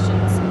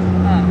corporations.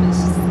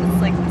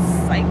 It's like this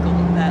cycle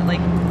that like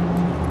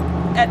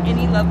at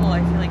any level I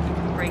feel like you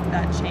can break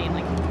that chain.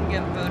 Like you can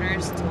get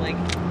voters to like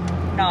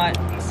not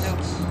be so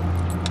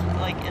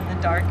like in the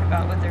dark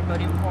about what they're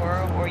voting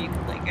for, or you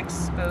could like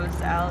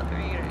expose out, or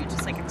you're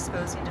just like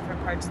exposing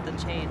different parts of the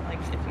chain, like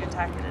if you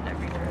attack it in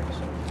every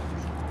direction.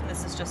 And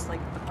this is just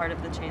like the part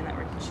of the chain that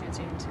we're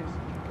choosing to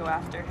go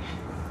after.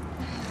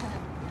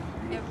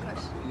 Yeah,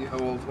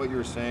 well, what you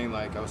were saying,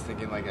 like I was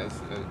thinking, like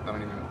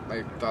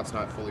my thought's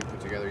not fully put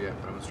together yet,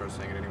 but I'm gonna start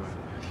saying it anyway.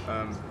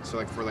 So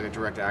like for like a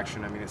direct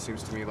action, I mean, it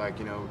seems to me like,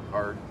 you know,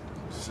 our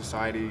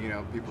society, you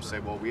know, people say,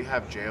 well, we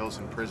have jails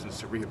and prisons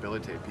to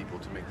rehabilitate people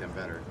to make them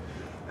better.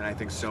 And I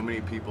think so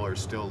many people are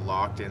still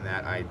locked in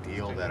that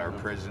ideal that our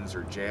prisons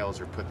or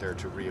jails are put there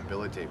to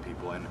rehabilitate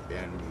people, and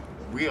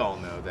we all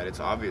know that it's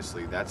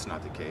obviously that's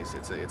not the case.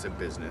 It's a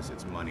business,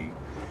 it's money,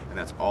 and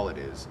that's all it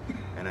is.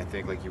 And I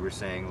think, like you were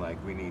saying, like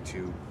we need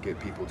to get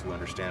people to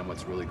understand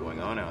what's really going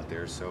on out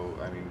there. So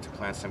I mean, to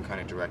plan some kind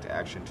of direct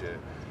action to,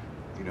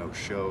 you know,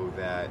 show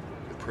that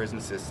the prison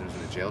systems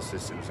and the jail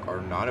systems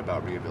are not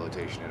about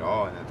rehabilitation at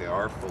all, and that they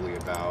are fully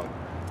about,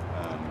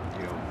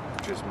 you know,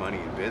 just money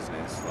and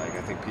business. Like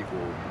I think people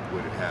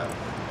would have,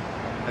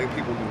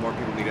 more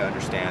people need to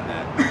understand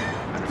that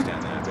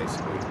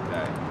basically,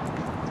 that,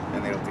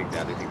 and they don't think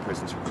that, they think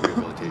prisons are for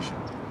rehabilitation.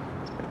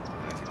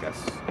 And I think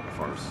that's a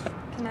farce.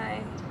 Can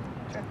I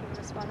directly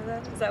respond to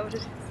that? Is that what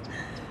it is?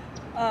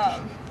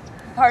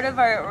 Part of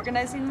our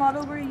organizing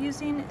model we're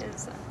using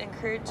is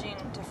encouraging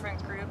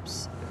different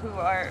groups who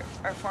are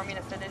forming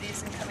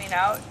affinities and coming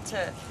out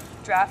to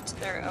draft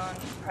their own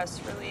press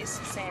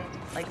release saying,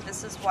 like,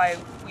 this is why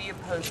we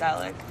oppose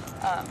ALEC.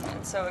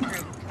 And so a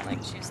group can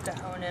like choose to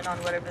hone in on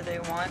whatever they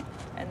want,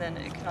 and then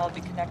it can all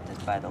be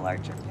connected by the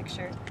larger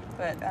picture.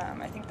 But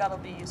I think that'll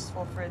be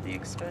useful for the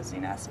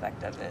exposing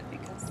aspect of it,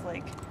 because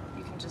like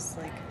you can just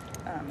like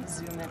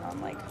zoom in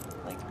on like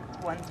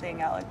one thing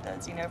ALEC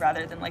does, you know,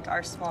 rather than like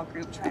our small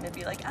group trying to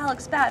be like,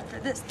 ALEC's bad for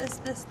this. Have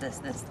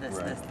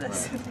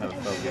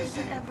a focus.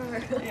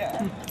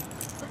 Yeah.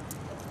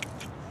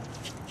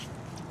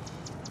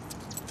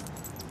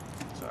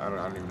 I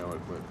don't even know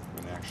what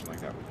an action like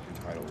that would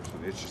entitle or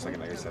something. It's just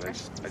like I said, I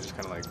just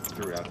kind of like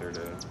threw it out there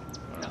to,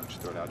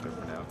 just throw it out there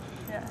for now.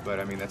 Yeah. But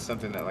I mean, that's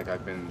something that like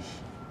I've been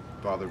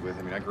bothered with.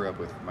 I mean, I grew up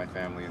with my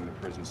family in the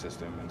prison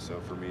system, and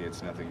so for me,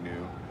 it's nothing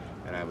new.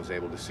 And I was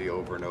able to see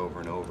over and over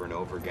and over and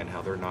over again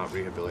how they're not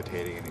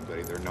rehabilitating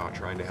anybody. They're not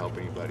trying to help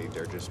anybody.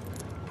 They're just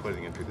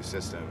putting them through the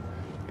system.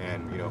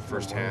 And, you know,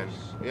 firsthand,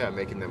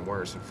 making them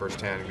worse. And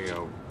firsthand, you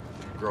know,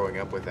 growing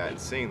up with that and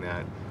seeing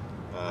that,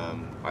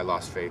 I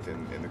lost faith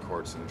in the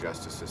courts and the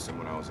justice system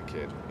when I was a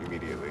kid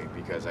immediately,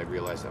 because I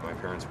realized that my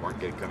parents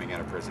weren't coming out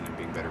of prison and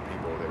being better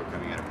people. They were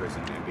coming out of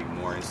prison and being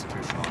more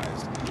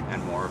institutionalized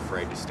and more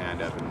afraid to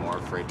stand up and more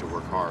afraid to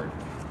work hard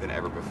than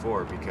ever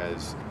before,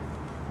 because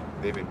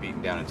they've been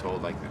beaten down and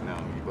told, like, no,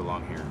 you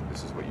belong here.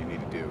 This is what you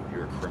need to do.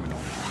 You're a criminal.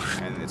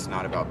 And it's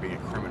not about being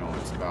a criminal.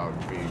 It's about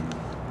being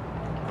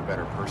a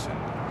better person,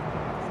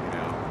 you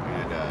know?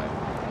 And,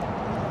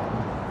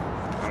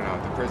 I don't know,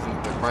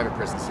 the private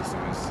prison system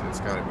it's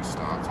got to be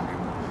stopped. I mean,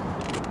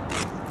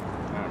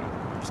 I don't know,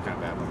 I'm just kind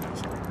of babbling now,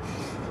 sorry.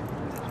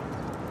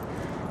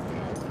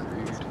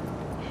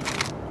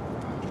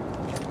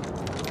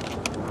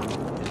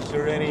 Is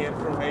there any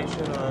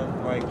information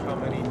on, like, how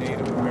many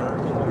Native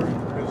Americans are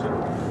in prison?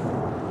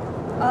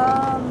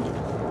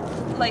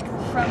 Like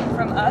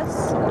from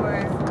us, or?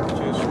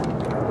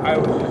 I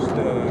was just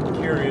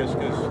curious,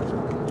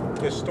 because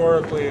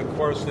historically, of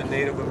course, the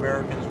Native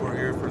Americans were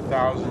here for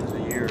thousands of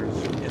years,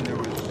 and there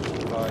was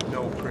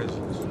no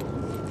prisons.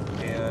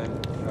 And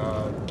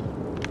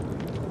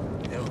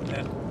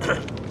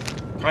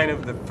kind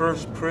of the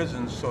first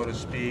prison, so to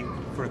speak,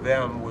 for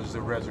them was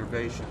the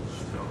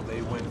reservations. You know,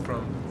 they went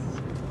from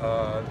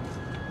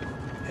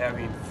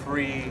having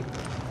free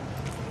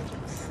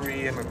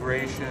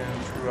immigration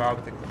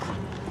throughout the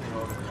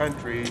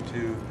country to,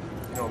 you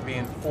know,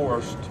 being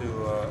forced to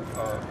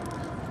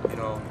you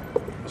know,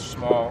 a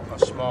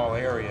small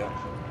area,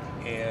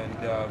 and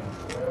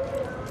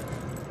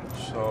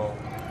so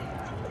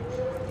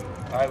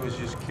I was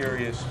just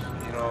curious,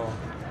 you know,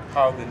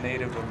 how the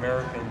Native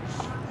Americans,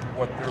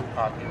 what their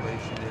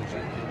population is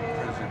in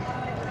prison.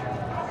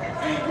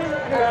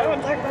 I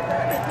want to talk about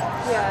that.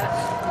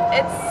 Yeah,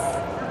 it's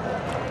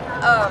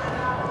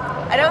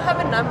I don't have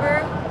a number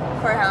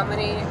for how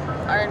many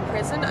are in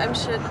prison. I'm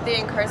sure that the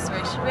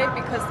incarceration rate,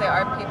 because they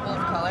are people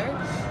of color,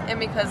 and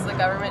because the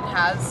government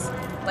has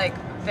like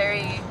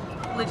very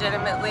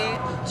legitimately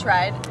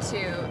tried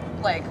to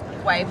like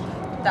wipe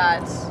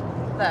that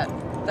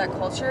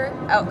culture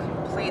out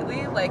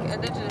completely. Like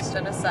indigenous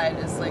genocide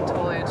is like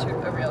totally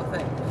a real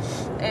thing,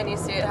 and you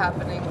see it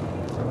happening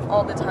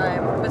all the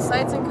time.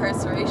 Besides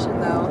incarceration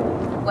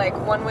though, like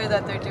one way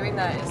that they're doing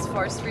that is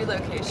forced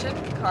relocation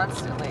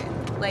constantly.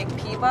 Like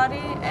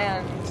Peabody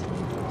and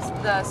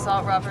the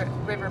Salt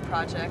River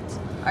Project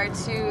are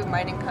two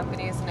mining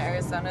companies in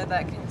Arizona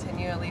that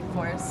continually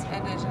force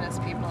indigenous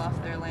people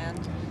off their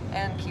land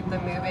and keep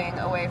them moving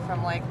away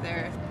from like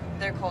their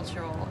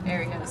cultural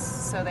areas.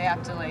 So they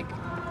have to like,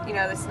 you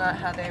know, that's not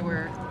how they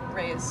were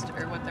raised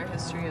or what their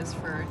history is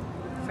for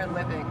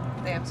living.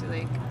 They have to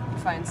like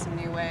find some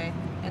new way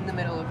in the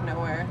middle of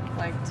nowhere,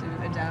 like to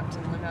adapt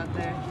and live out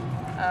there.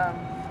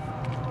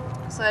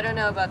 So I don't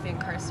know about the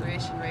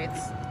incarceration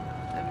rates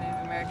of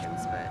Native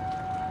Americans, but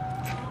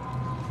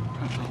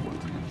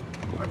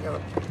I got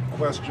a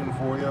question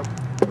for you.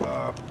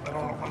 I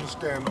don't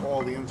understand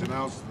all the ins and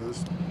outs of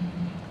this.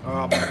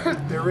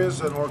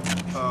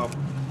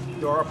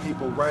 There are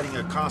people writing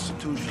a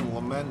constitutional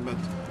amendment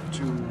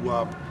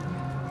to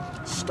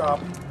stop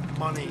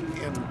money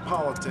in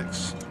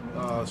politics,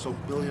 so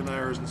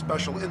billionaires and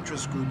special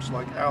interest groups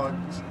like ALEC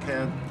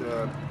can't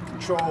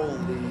control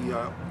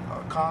the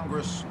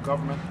Congress,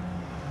 government.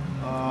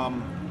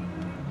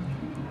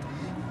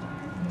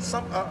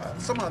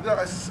 Somehow,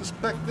 I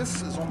suspect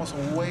this is almost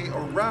a way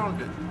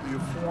around it. You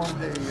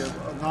form a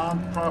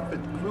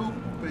non-profit group,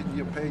 and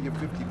you pay your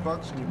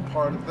 $50, and you're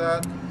part of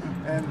that,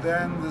 and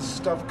then this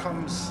stuff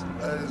comes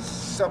as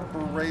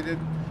separated.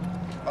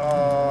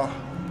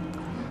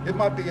 It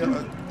might be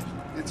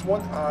it's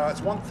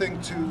one thing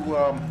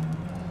to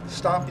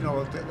stop, you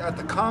know, at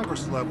the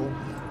Congress level,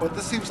 but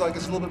this seems like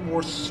it's a little bit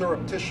more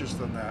surreptitious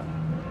than that.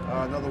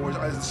 In other words,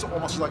 it's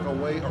almost like a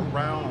way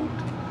around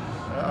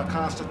a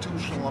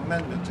constitutional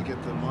amendment to get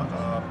the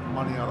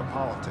money out of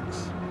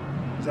politics.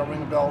 Does that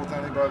ring a bell with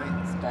anybody?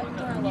 it's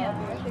backdoor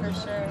lobbying for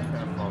sure.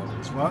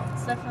 It's what?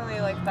 It's definitely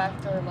like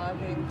backdoor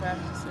lobbying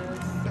practices.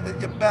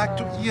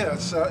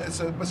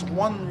 It's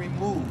one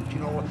removed. You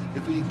know,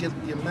 if we get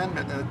the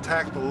amendment and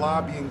attack the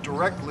lobbying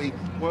directly,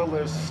 well,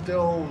 there's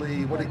still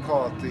the, what do you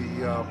call it,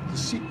 the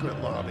secret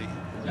lobby.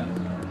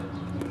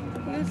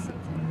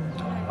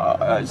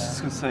 I was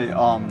just gonna say,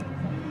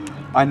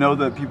 I know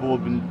that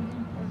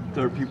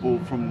there are people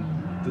from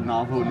the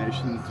Navajo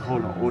Nation, the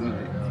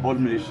Ohlone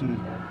Nation,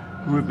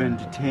 who have been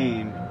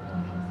detained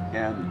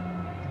and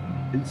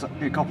in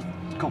a couple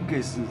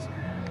cases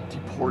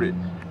deported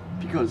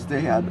because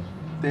they had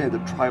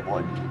the tribal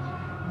ID,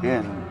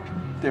 and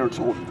they were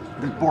told,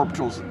 the Border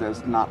Patrol said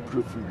that's not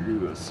proof of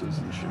your U.S.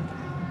 citizenship.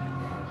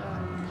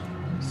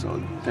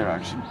 So they're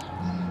actually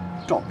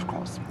dumped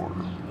across the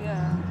border.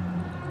 Yeah.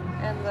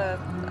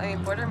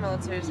 And border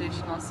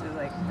militarization also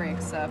like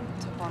breaks up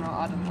Tohono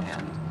O'odham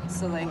land.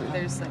 So like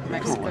there's like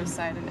Mexico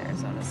side and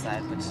Arizona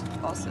side, which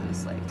also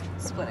is like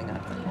splitting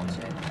up the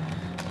culture.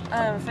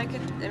 If I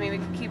could, I mean, we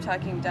could keep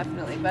talking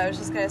definitely, but I was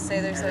just gonna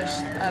say there's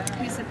a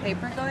piece of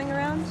paper going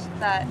around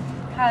that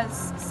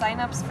has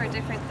sign-ups for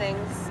different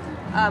things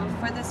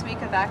for this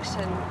week of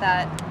action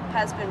that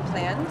has been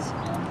planned.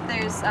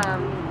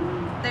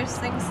 There's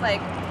things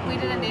like, we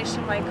did a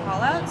nationwide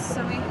call-out,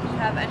 so we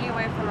have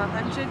anywhere from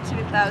 100 to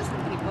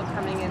 1,000 people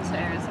coming into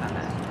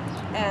Arizona,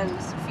 and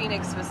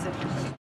Phoenix specifically.